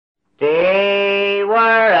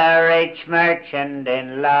were a rich merchant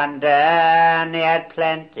in London. He had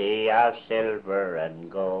plenty of silver and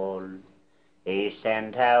gold. He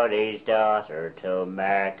sent out his daughter to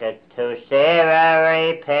market to save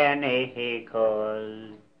every penny he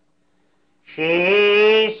could.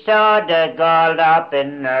 She sewed the gold up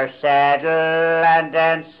in her saddle and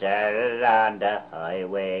then settled on the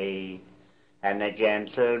highway. And the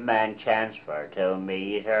gentleman chanced for to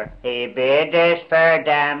meet her. He bid this fair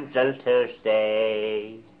damsel to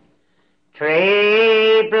stay.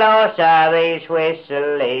 3 blows of his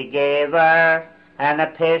whistle he gave her, and a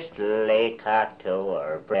pistol he cocked to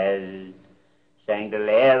her breast, saying,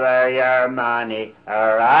 "Deliver your money,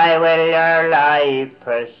 or I will your life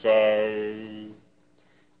possess."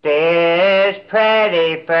 This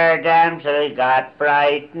pretty fair damsel got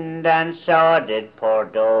frightened, and so did poor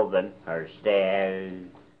Dobbin her steed.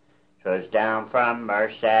 'Twas down from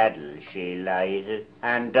her saddle she lighted,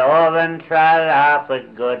 and Dobbin trod off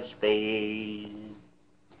with good speed.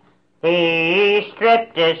 He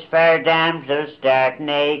stripped this fair damsel stark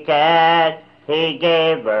naked, he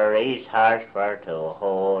gave her his horse for to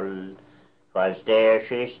hold. 'Twas there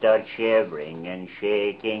she stood shivering and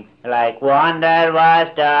shaking, like one that was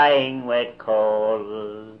dying with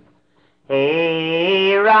cold.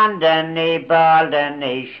 He runned and he bawled and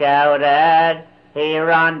he shouted, he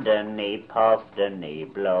runned and he puffed and he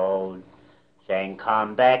blowed, saying,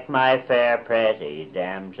 "Come back, my fair pretty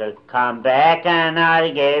damsel, come back and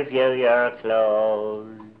I'll give you your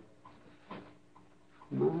clothes."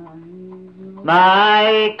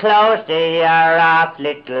 "My clothes, they are of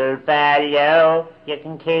little value, you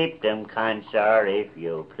can keep them, kind sir, if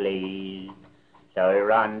you please." So he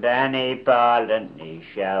runned and he bawled and he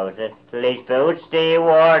shouted, till his boots they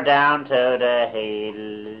wore down to the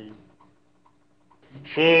heels.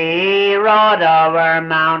 She rode over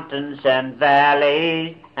mountains and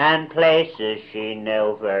valleys, and places she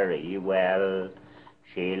knew very well.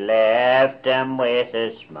 She left them with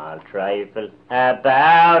a small trifle,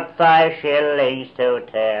 about 5 shillings to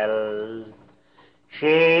tell.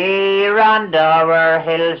 She runned over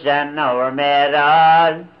hills and over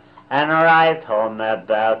meadows, and arrived home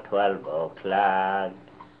about 12 o'clock.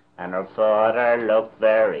 And her father looked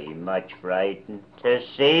very much frightened to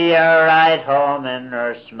see her ride home in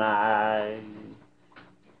her smock.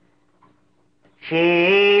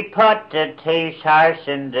 She put the thief's horse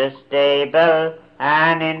in the stable,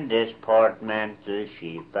 and in this portmantle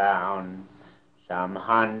she found some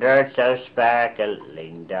hundreds of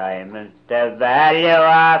sparkling diamonds, the value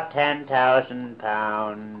of 10,000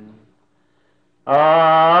 pounds.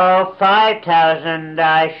 "Oh, 5,000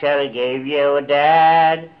 I shall give you,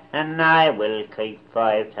 Dad, and I will keep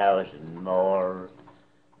 5,000 more.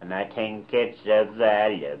 And I think it's a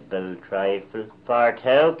valuable trifle for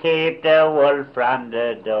to keep the wolf from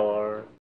the door."